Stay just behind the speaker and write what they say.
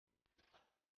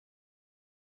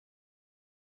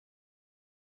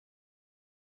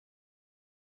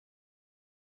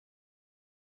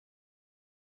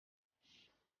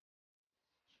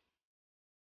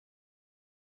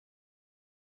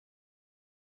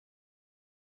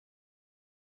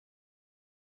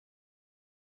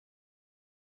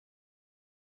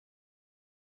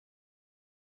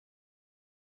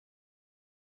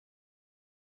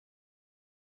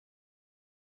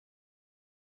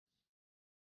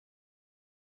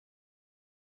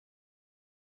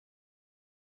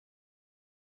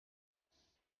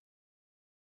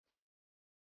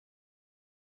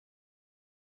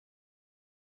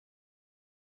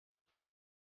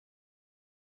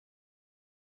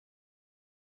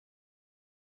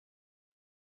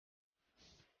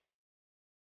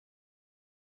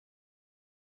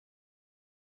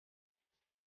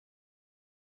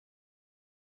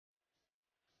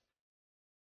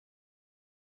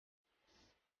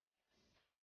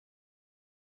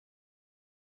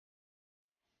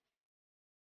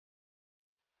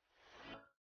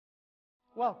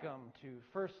Welcome to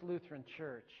First Lutheran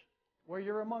Church, where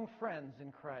you're among friends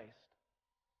in Christ.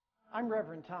 I'm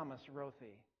Reverend Thomas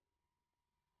Rothy.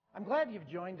 I'm glad you've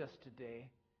joined us today,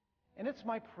 and it's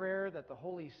my prayer that the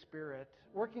Holy Spirit,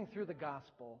 working through the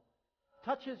gospel,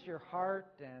 touches your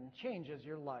heart and changes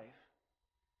your life.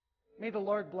 May the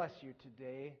Lord bless you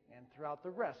today and throughout the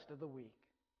rest of the week.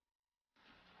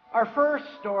 Our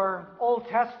first, or Old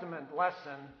Testament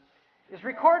lesson, is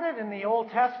recorded in the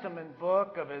Old Testament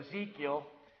book of Ezekiel.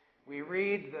 We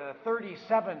read the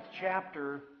 37th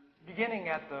chapter, beginning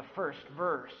at the first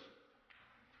verse.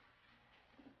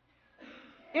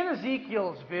 In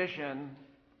Ezekiel's vision,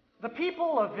 the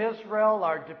people of Israel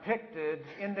are depicted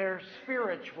in their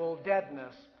spiritual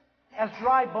deadness as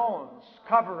dry bones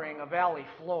covering a valley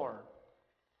floor.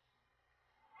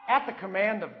 At the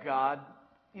command of God,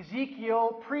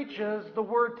 Ezekiel preaches the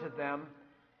word to them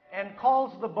and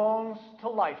calls the bones to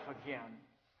life again.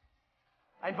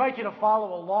 I invite you to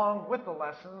follow along with the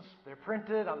lessons. They're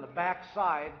printed on the back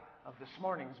side of this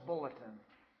morning's bulletin.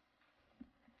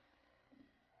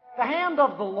 The hand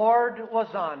of the Lord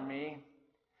was on me,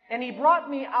 and he brought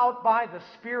me out by the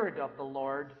Spirit of the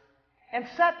Lord and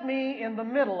set me in the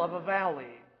middle of a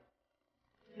valley.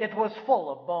 It was full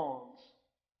of bones.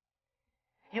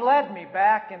 He led me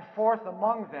back and forth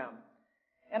among them,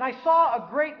 and I saw a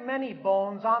great many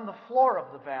bones on the floor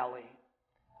of the valley,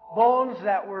 bones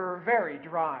that were very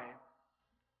dry.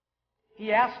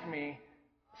 He asked me,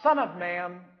 "Son of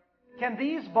man, can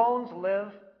these bones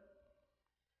live?"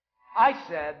 I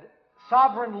said,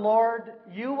 "Sovereign Lord,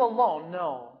 you alone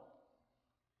know."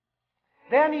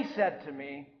 Then he said to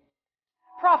me,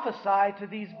 "Prophesy to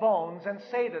these bones and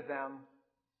say to them,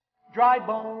 'Dry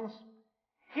bones,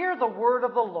 hear the word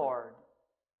of the Lord.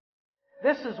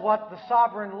 This is what the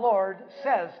sovereign Lord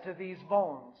says to these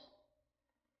bones.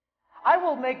 I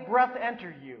will make breath enter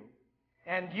you,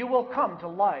 and you will come to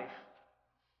life.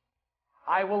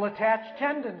 I will attach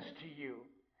tendons to you,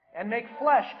 and make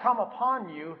flesh come upon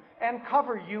you, and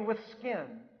cover you with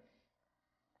skin.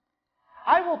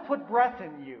 I will put breath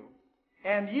in you,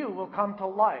 and you will come to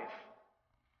life.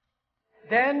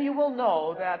 Then you will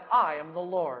know that I am the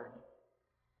Lord.'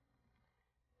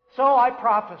 So I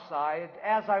prophesied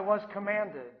as I was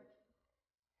commanded.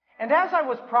 And as I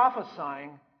was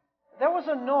prophesying, there was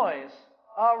a noise,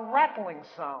 a rattling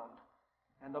sound,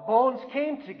 and the bones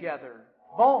came together,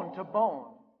 bone to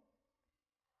bone.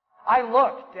 I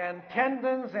looked, and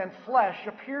tendons and flesh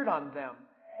appeared on them,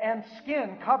 and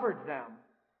skin covered them,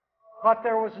 but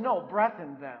there was no breath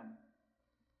in them.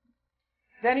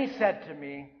 Then he said to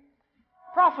me,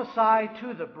 'Prophesy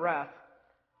to the breath.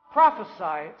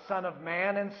 Prophesy, Son of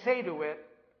Man, and say to it,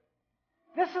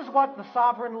 this is what the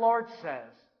sovereign Lord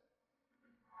says.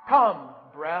 Come,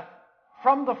 breath,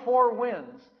 from the four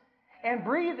winds, and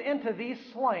breathe into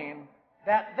these slain,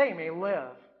 that they may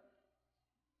live.'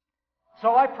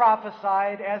 So I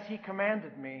prophesied as he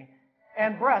commanded me,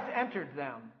 and breath entered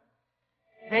them.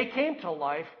 They came to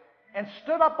life and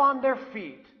stood up on their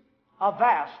feet, a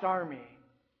vast army.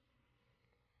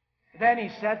 Then he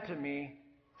said to me,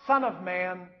 'Son of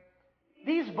man,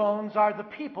 these bones are the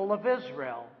people of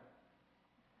Israel.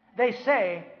 They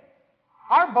say,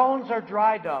 our bones are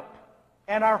dried up,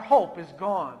 and our hope is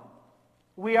gone.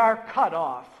 We are cut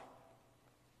off.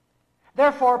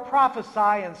 Therefore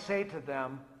prophesy and say to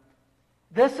them,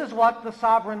 this is what the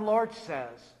sovereign Lord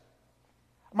says.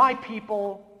 My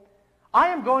people, I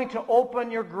am going to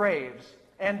open your graves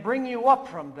and bring you up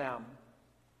from them.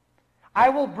 I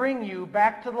will bring you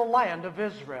back to the land of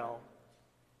Israel.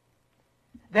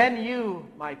 Then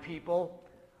you, my people,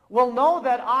 will know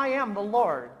that I am the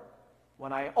Lord,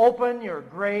 when I open your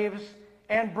graves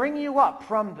and bring you up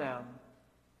from them.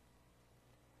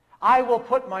 I will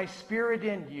put my spirit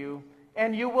in you,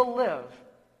 and you will live,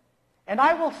 and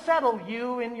I will settle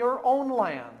you in your own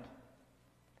land.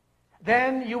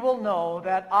 Then you will know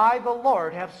that I, the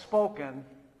Lord, have spoken,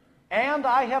 and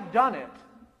I have done it,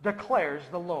 declares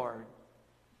the Lord."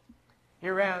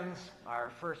 Here ends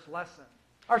our first lesson.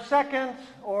 Our second,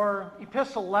 or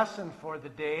epistle lesson for the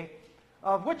day,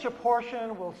 of which a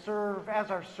portion will serve as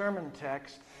our sermon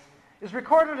text, is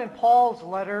recorded in Paul's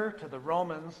letter to the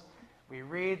Romans. We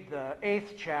read the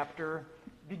 8th chapter,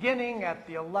 beginning at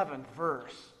the 11th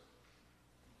verse.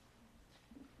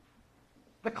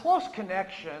 The close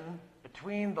connection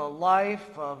between the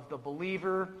life of the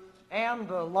believer and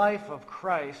the life of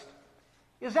Christ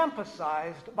is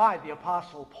emphasized by the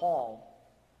Apostle Paul.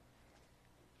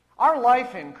 Our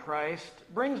life in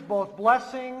Christ brings both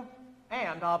blessing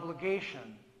and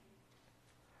obligation.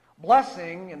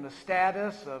 Blessing in the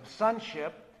status of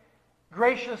sonship,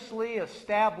 graciously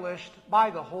established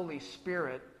by the Holy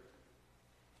Spirit,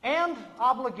 and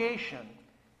obligation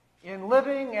in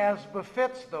living as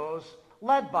befits those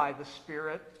led by the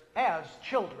Spirit as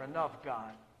children of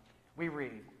God. We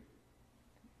read,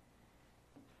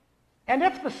 "And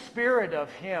if the Spirit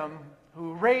of him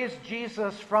who raised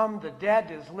Jesus from the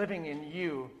dead is living in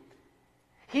you,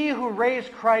 he who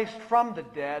raised Christ from the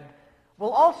dead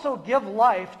will also give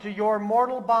life to your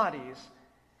mortal bodies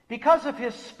because of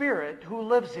his Spirit who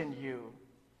lives in you.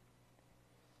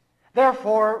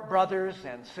 Therefore, brothers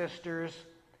and sisters,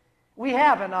 we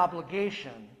have an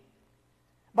obligation,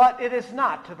 but it is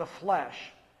not to the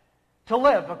flesh, to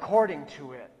live according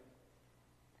to it.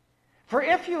 For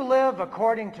if you live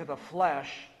according to the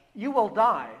flesh, you will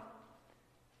die.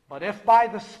 But if by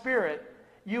the Spirit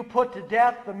you put to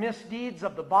death the misdeeds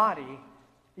of the body,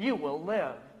 you will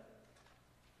live.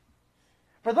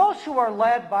 For those who are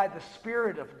led by the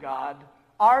Spirit of God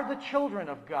are the children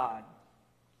of God.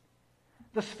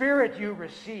 The Spirit you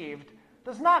received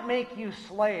does not make you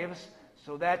slaves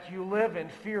so that you live in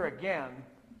fear again.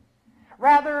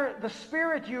 Rather, the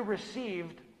Spirit you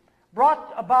received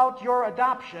brought about your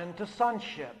adoption to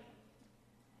sonship.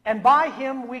 And by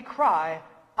him we cry,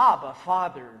 Abba,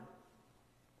 Father.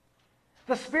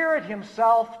 The Spirit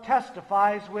himself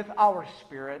testifies with our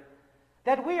spirit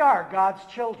that we are God's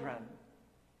children.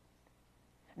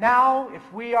 Now,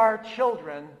 if we are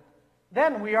children,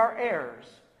 then we are heirs,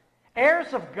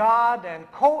 heirs of God and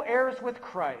co-heirs with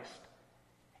Christ,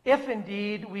 if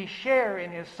indeed we share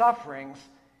in his sufferings,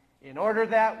 in order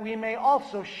that we may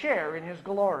also share in his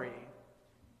glory.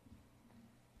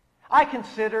 I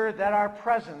consider that our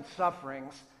present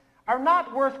sufferings are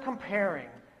not worth comparing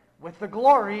with the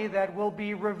glory that will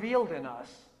be revealed in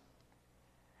us.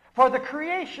 For the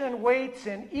creation waits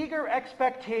in eager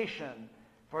expectation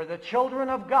for the children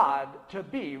of God to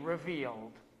be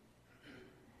revealed."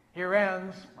 Here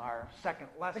ends our second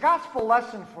lesson. The gospel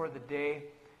lesson for the day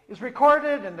is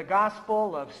recorded in the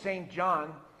Gospel of St.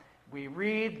 John. We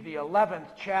read the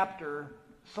 11th chapter,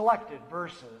 selected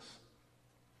verses.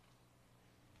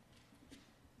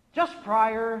 Just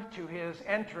prior to his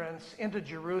entrance into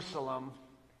Jerusalem,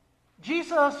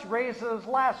 Jesus raises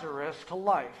Lazarus to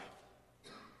life.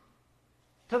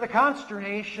 To the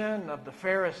consternation of the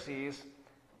Pharisees,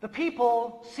 the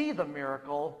people see the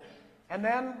miracle and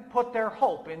then put their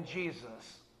hope in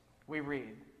Jesus. We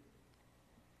read,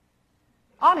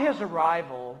 "On his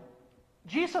arrival,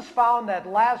 Jesus found that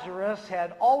Lazarus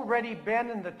had already been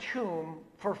in the tomb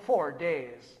for 4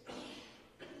 days.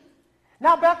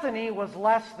 Now Bethany was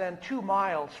less than 2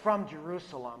 miles from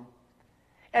Jerusalem,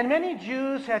 and many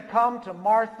Jews had come to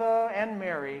Martha and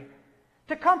Mary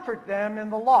to comfort them in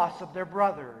the loss of their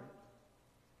brother.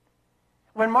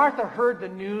 When Martha heard the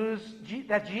news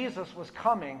that Jesus was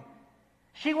coming,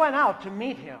 she went out to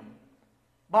meet him,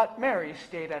 but Mary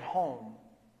stayed at home.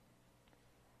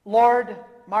 "Lord,"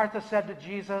 Martha said to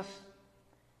Jesus,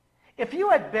 "if you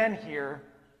had been here,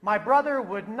 my brother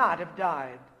would not have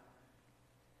died.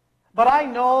 But I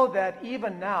know that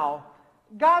even now,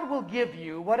 God will give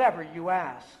you whatever you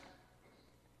ask."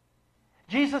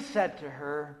 Jesus said to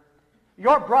her,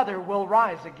 "Your brother will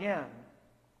rise again."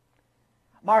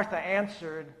 Martha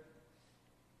answered,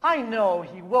 "I know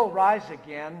he will rise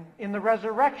again in the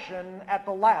resurrection at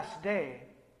the last day."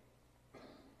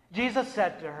 Jesus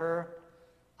said to her,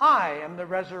 "I am the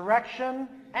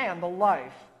resurrection and the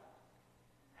life.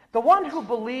 The one who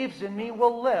believes in me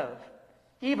will live,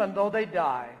 even though they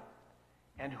die.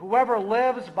 And whoever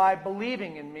lives by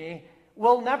believing in me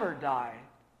will never die.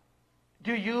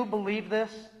 Do you believe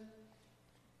this?"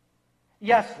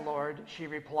 "Yes, Lord," she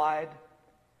replied.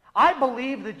 "I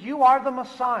believe that you are the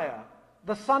Messiah,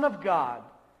 the Son of God,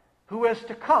 who is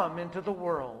to come into the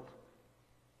world."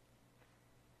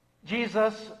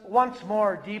 Jesus, once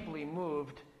more deeply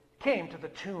moved, came to the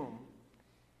tomb.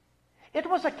 It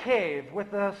was a cave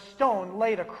with a stone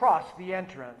laid across the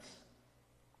entrance.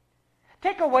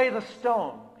 "Take away the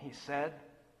stone," he said.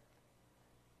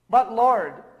 "But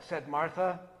Lord," said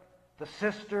Martha, the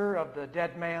sister of the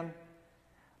dead man,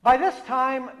 "by this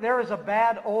time there is a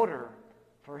bad odor,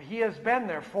 for he has been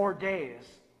there 4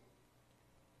 days."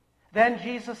 Then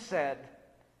Jesus said,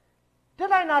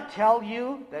 "Did I not tell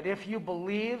you that if you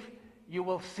believe, you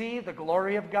will see the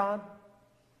glory of God?"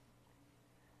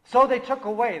 So they took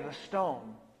away the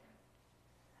stone.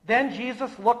 Then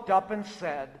Jesus looked up and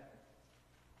said,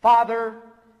 "Father,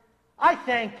 I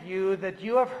thank you that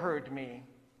you have heard me.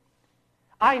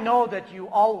 I know that you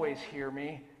always hear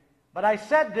me, but I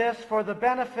said this for the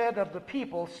benefit of the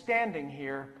people standing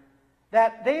here,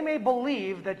 that they may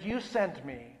believe that you sent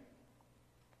me."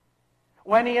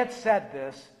 When he had said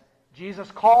this,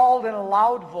 Jesus called in a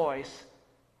loud voice,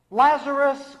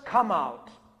 "Lazarus, come out."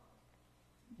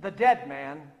 the dead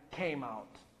man came out.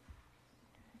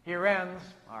 Here ends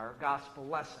our gospel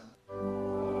lesson.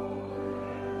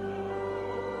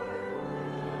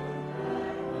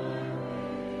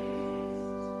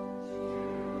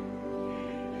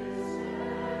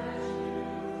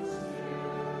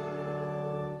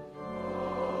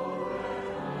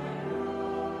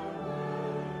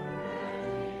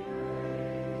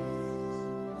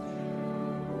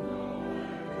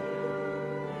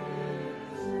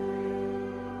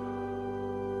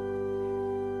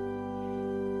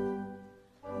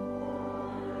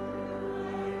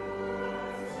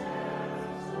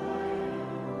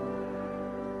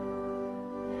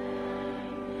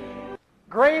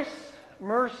 Grace,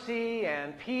 mercy,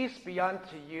 and peace be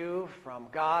unto you from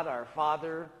God our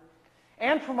Father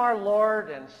and from our Lord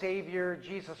and Savior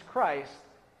Jesus Christ.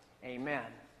 Amen.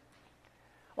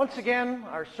 Once again,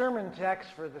 our sermon text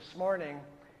for this morning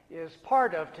is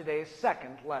part of today's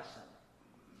second lesson.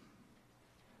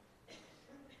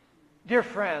 Dear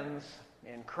friends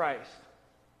in Christ,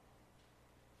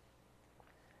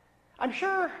 I'm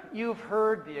sure you've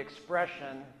heard the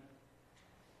expression,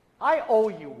 "I owe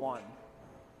you one."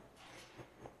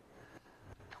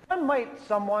 When might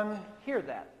someone hear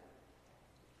that?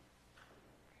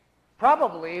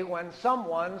 Probably when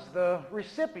someone's the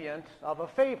recipient of a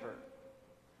favor.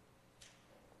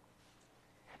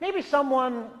 Maybe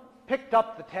someone picked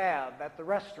up the tab at the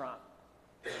restaurant.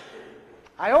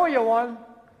 "I owe you one."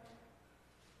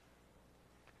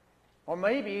 Or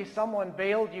maybe someone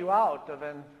bailed you out of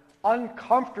an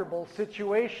uncomfortable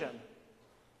situation.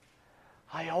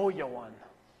 "I owe you one."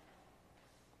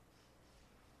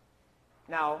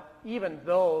 Now, even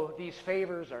though these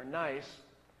favors are nice,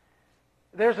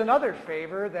 there's another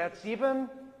favor that's even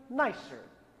nicer.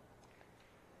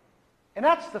 And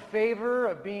that's the favor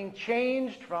of being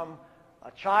changed from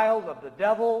a child of the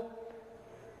devil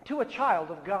to a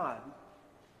child of God.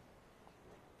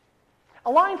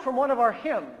 A line from one of our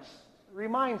hymns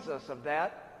reminds us of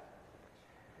that.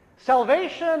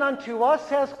 "Salvation unto us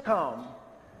has come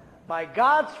by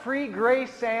God's free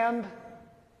grace and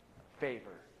favor."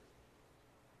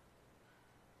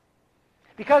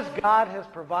 Because God has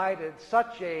provided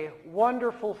such a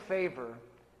wonderful favor,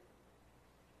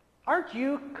 aren't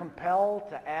you compelled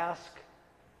to ask,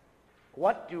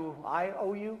 "What do I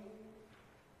owe you?"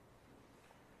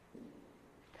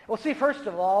 Well, see, first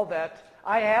of all, that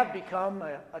I have become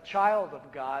a child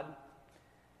of God.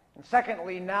 And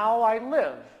secondly, now I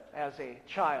live as a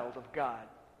child of God.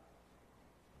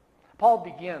 Paul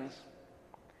begins,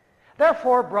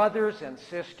 "Therefore, brothers and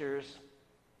sisters,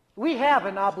 we have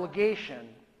an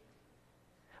obligation,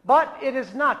 but it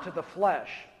is not to the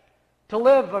flesh, to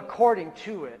live according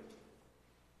to it.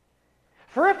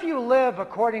 For if you live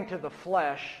according to the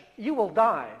flesh, you will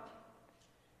die.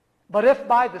 But if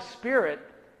by the Spirit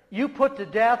you put to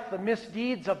death the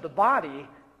misdeeds of the body,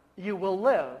 you will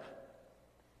live.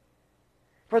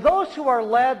 For those who are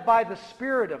led by the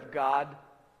Spirit of God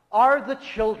are the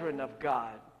children of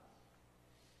God."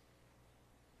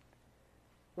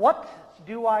 What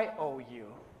do I owe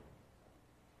you?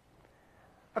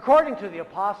 According to the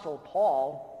Apostle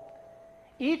Paul,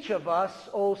 each of us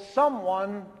owes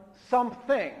someone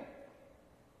something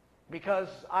because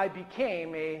I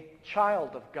became a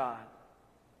child of God.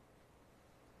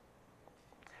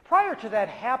 Prior to that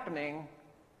happening,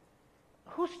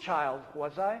 whose child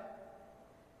was I?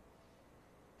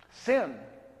 Sin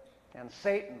and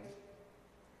Satan.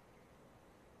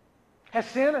 Has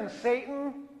sin and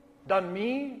Satan done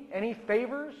me any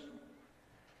favors?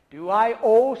 Do I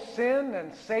owe sin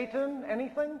and Satan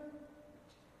anything?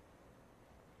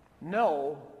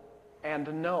 No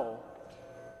and no.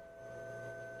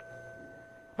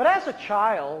 But as a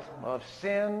child of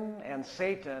sin and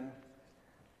Satan,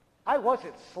 I was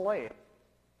its slave.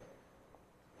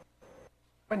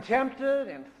 When tempted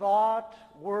in thought,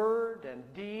 word,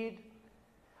 and deed,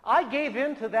 I gave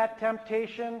in to that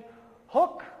temptation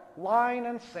hook, line,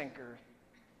 and sinker.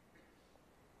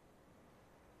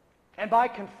 And by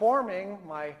conforming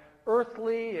my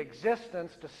earthly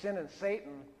existence to sin and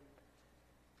Satan,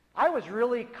 I was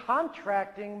really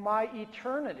contracting my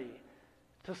eternity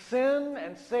to sin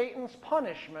and Satan's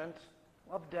punishment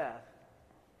of death.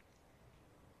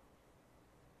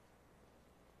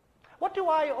 What do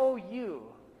I owe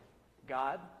you,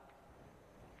 God?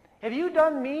 Have you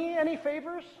done me any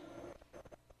favors?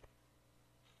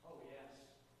 Oh,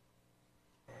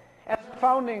 yes. As the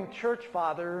founding church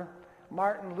father,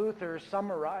 Martin Luther,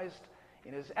 summarized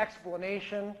in his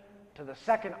explanation to the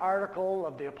second article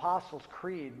of the Apostles'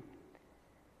 Creed,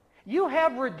 "You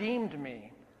have redeemed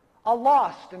me, a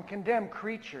lost and condemned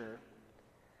creature,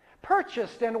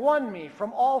 purchased and won me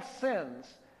from all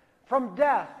sins from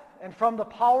death and from the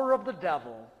power of the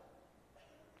devil,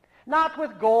 not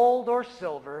with gold or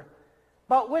silver,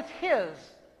 but with his,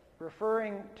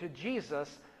 referring to Jesus,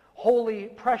 holy,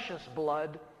 precious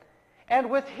blood, and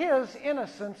with his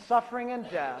innocent suffering and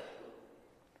death.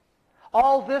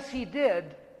 All this he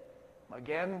did,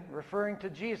 again referring to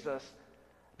Jesus,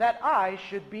 that I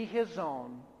should be his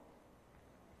own.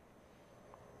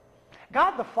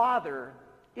 God the Father,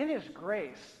 in his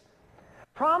grace,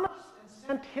 promised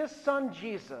and sent his Son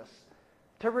Jesus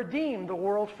to redeem the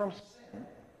world from sin,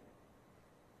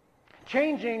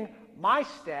 changing my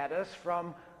status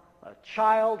from a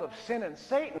child of sin and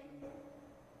Satan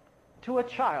to a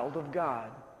child of God.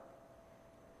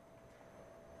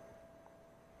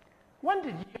 When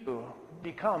did you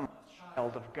become a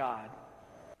child of God?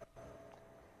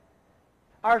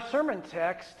 Our sermon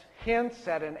text hints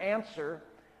at an answer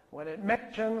when it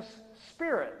mentions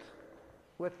Spirit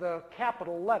with the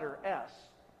capital letter S.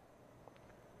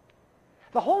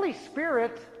 The Holy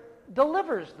Spirit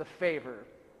delivers the favor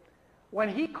when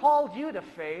he called you to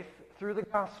faith through the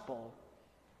gospel.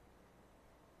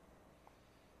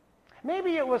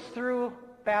 Maybe it was through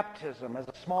baptism as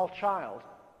a small child.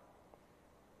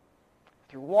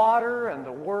 Through water and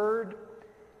the Word,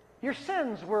 your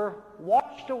sins were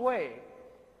washed away,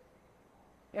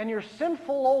 and your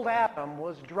sinful old Adam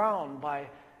was drowned by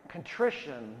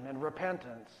contrition and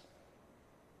repentance.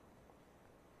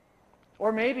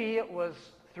 Or maybe it was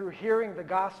through hearing the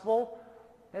gospel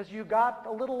as you got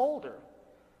a little older.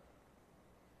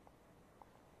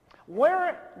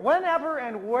 Whenever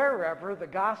and wherever the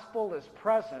gospel is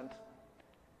present,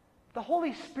 the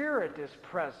Holy Spirit is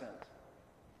present,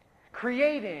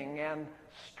 creating and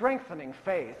strengthening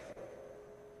faith.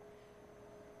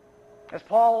 As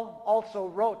Paul also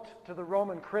wrote to the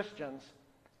Roman Christians,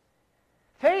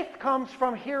 faith comes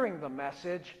from hearing the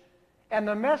message, and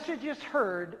the message is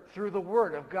heard through the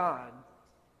Word of God.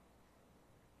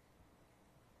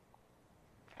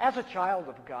 As a child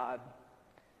of God,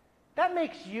 that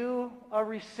makes you a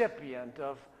recipient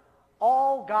of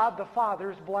all God the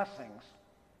Father's blessings.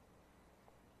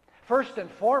 First and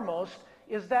foremost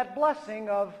is that blessing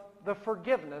of the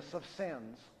forgiveness of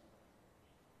sins.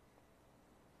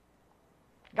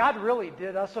 God really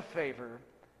did us a favor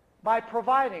by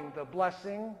providing the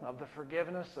blessing of the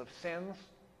forgiveness of sins,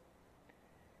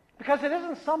 because it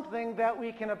isn't something that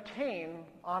we can obtain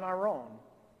on our own.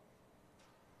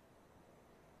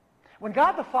 When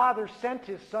God the Father sent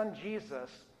his Son Jesus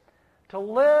to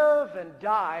live and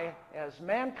die as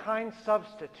mankind's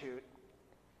substitute,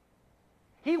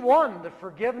 he won the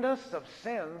forgiveness of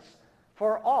sins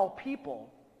for all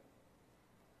people.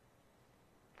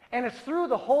 And it's through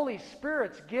the Holy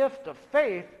Spirit's gift of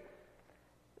faith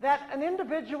that an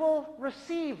individual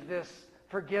received this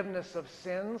forgiveness of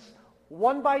sins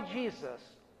won by Jesus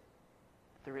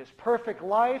through his perfect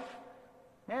life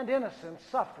and innocent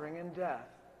suffering and death.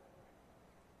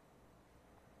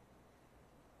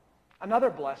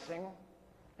 Another blessing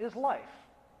is life.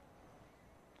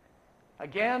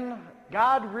 Again,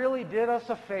 God really did us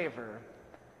a favor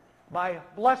by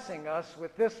blessing us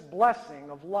with this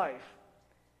blessing of life,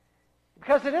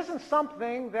 because it isn't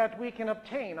something that we can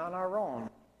obtain on our own.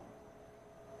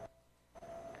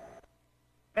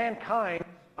 Mankind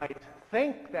might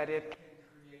think that it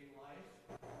can create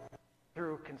life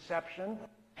through conception,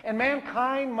 and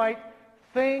mankind might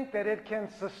think that it can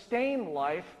sustain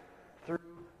life through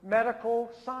medical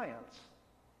science.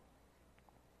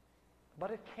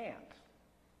 But it can't.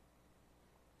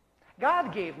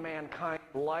 God gave mankind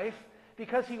life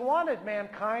because he wanted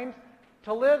mankind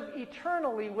to live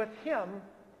eternally with him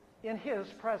in his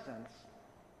presence.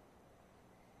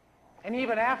 And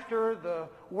even after the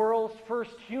world's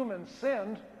first human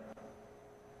sinned,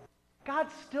 God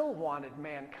still wanted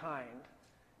mankind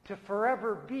to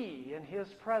forever be in his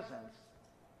presence.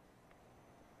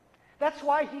 That's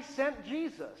why he sent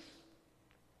Jesus,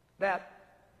 that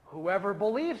whoever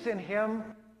believes in him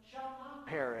shall not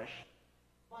perish,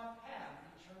 but have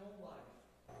eternal life.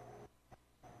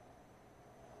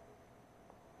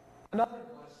 Another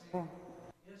blessing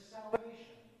is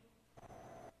salvation.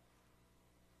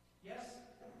 Yes,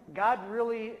 God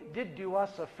really did do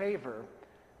us a favor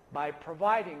by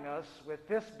providing us with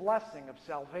this blessing of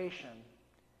salvation,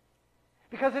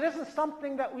 because it isn't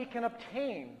something that we can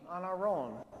obtain on our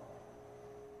own.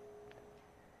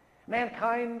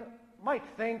 Mankind might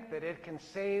think that it can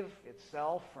save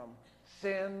itself from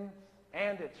sin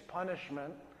and its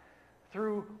punishment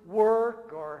through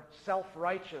work or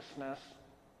self-righteousness,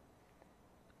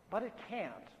 but it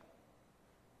can't.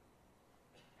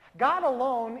 God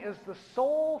alone is the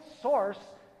sole source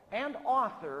and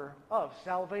author of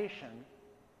salvation.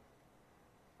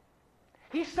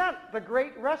 He sent the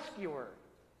great rescuer,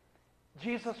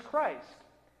 Jesus Christ,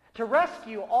 to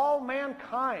rescue all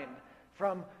mankind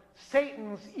from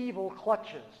Satan's evil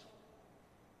clutches.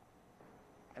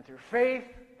 And through faith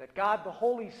that God the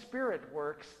Holy Spirit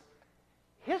works,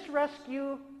 his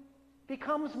rescue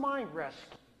becomes my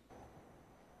rescue.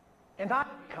 And I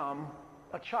become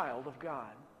a child of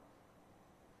God.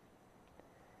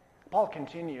 Paul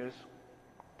continues,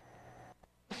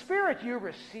 the Spirit you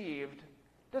received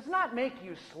does not make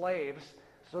you slaves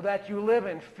so that you live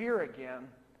in fear again.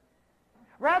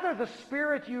 Rather, the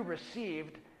Spirit you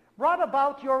received brought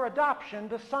about your adoption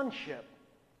to sonship.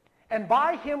 And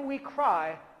by him we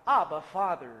cry, Abba,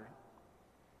 Father.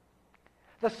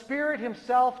 The Spirit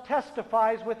himself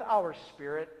testifies with our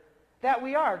spirit that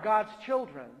we are God's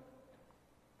children.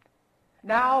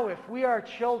 Now, if we are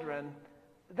children,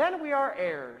 then we are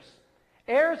heirs,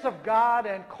 heirs of God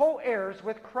and co-heirs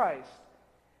with Christ,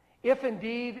 if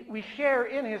indeed we share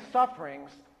in his sufferings,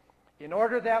 in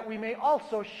order that we may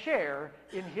also share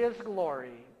in his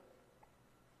glory.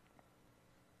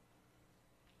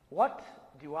 What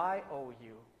do I owe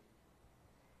you?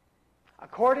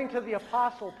 According to the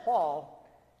Apostle Paul,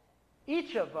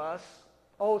 each of us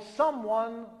owes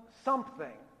someone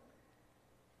something,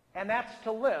 and that's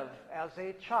to live as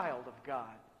a child of God.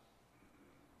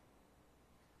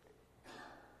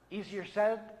 Easier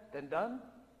said than done?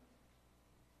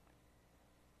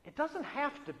 It doesn't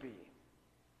have to be.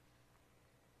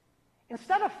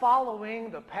 Instead of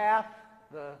following the path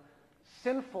the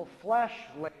sinful flesh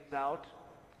lays out,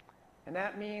 and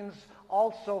that means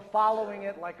also following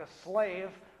it like a slave,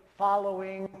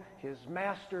 following his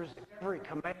master's every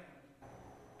command,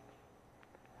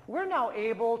 we're now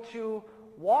able to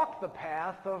walk the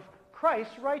path of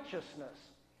Christ's righteousness,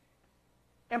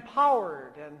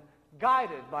 empowered and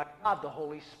guided by God the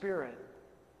Holy Spirit.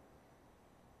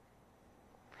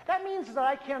 That means that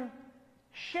I can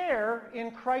share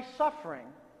in Christ's suffering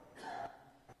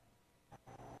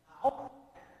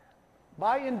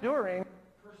by enduring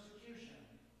persecution.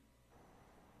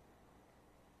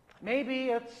 Maybe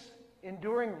it's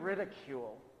enduring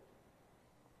ridicule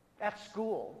at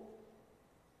school,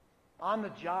 on the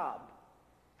job,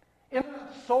 in a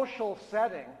social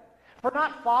setting, for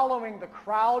not following the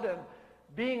crowd and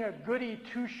being a goody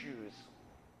two-shoes.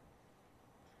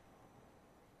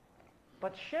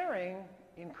 But sharing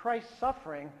in Christ's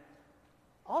suffering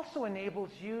also enables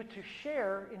you to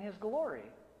share in his glory.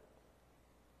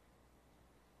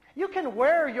 You can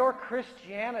wear your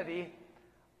Christianity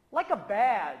like a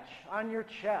badge on your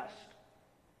chest,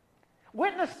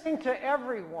 witnessing to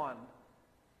everyone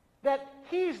that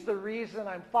he's the reason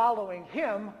I'm following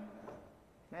him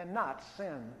and not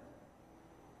sin.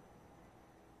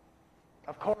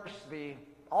 Of course, the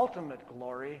ultimate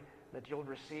glory that you'll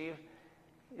receive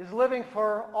is living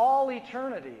for all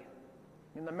eternity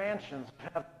in the mansions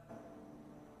of heaven.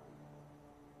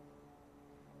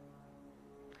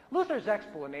 Luther's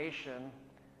explanation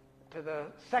to the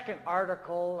second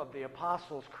article of the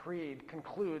Apostles' Creed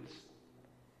concludes,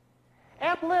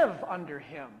 and live under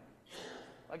him,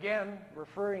 again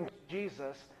referring to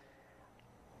Jesus,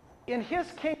 in his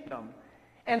kingdom,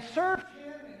 and serve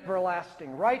him in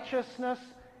everlasting righteousness,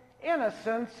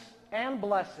 innocence, and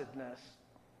blessedness.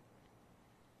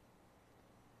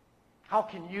 How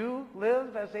can you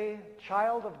live as a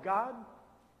child of God?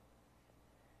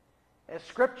 As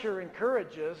Scripture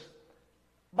encourages,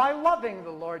 by loving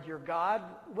the Lord your God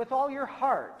with all your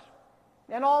heart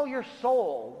and all your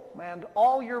soul and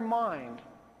all your mind,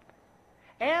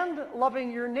 and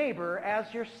loving your neighbor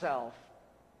as yourself.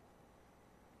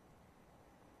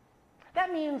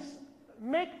 That means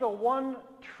make the one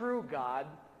true God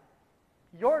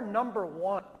your number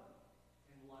one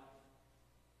in life.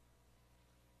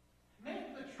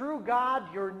 Make the true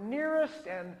God your nearest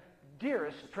and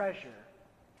dearest treasure.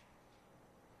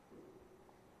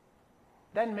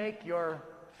 Then make your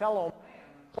fellow man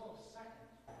a close second.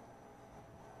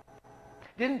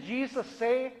 Didn't Jesus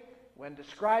say, when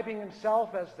describing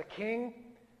himself as the king,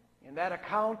 in that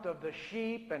account of the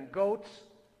sheep and goats,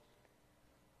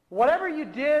 whatever you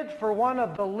did for one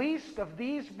of the least of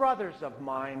these brothers of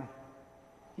mine,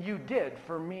 you did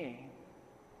for me.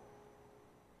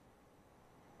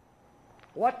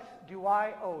 What do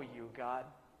I owe you, God?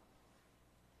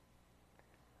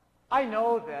 I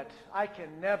know that I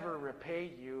can never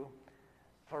repay you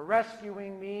for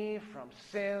rescuing me from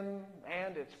sin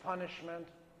and its punishment,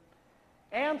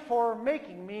 and for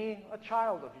making me a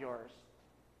child of yours.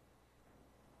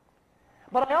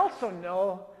 But I also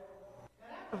know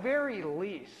that at the very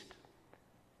least,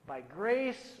 by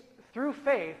grace through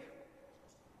faith,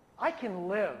 I can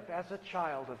live as a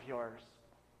child of yours.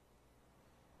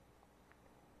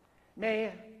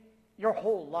 May your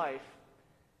whole life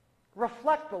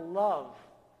reflect the love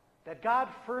that God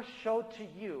first showed to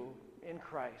you in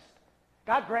Christ.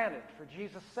 God grant it for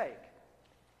Jesus' sake.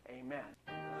 Amen.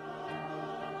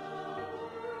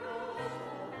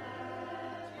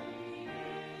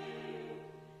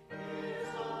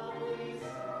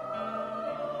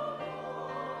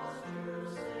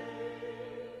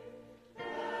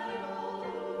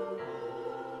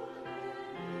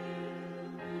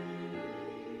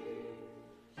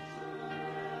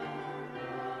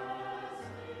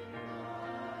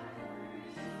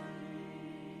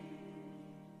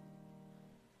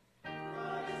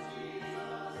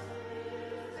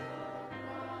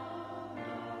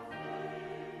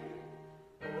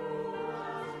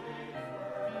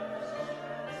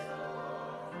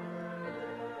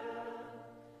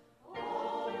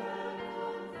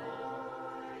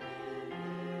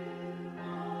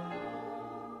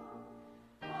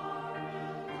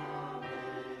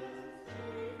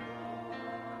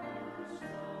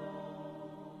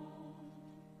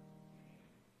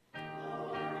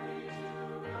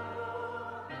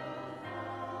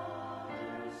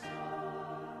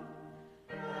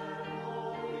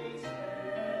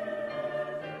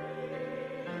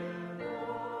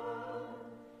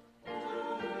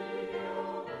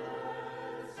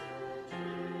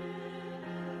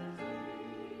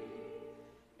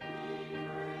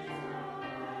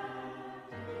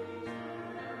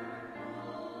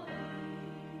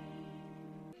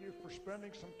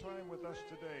 Spending some time with us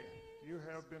today. You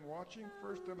have been watching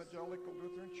First Evangelical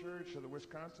Lutheran Church of the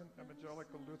Wisconsin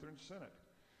Evangelical Lutheran Synod.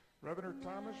 Reverend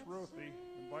Thomas Rothy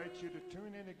invites you to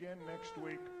tune in again next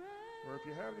week, or if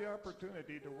you have the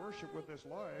opportunity to worship with us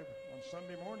live on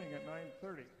Sunday morning at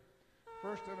 9:30.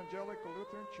 First Evangelical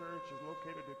Lutheran Church is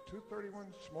located at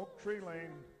 231 Smoke Tree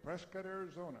Lane, Prescott,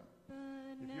 Arizona.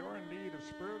 If you are in need of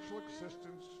spiritual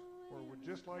assistance or would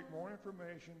just like more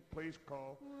information, please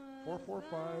call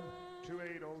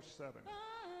 445-2807.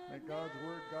 May God's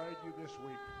word guide you this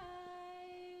week.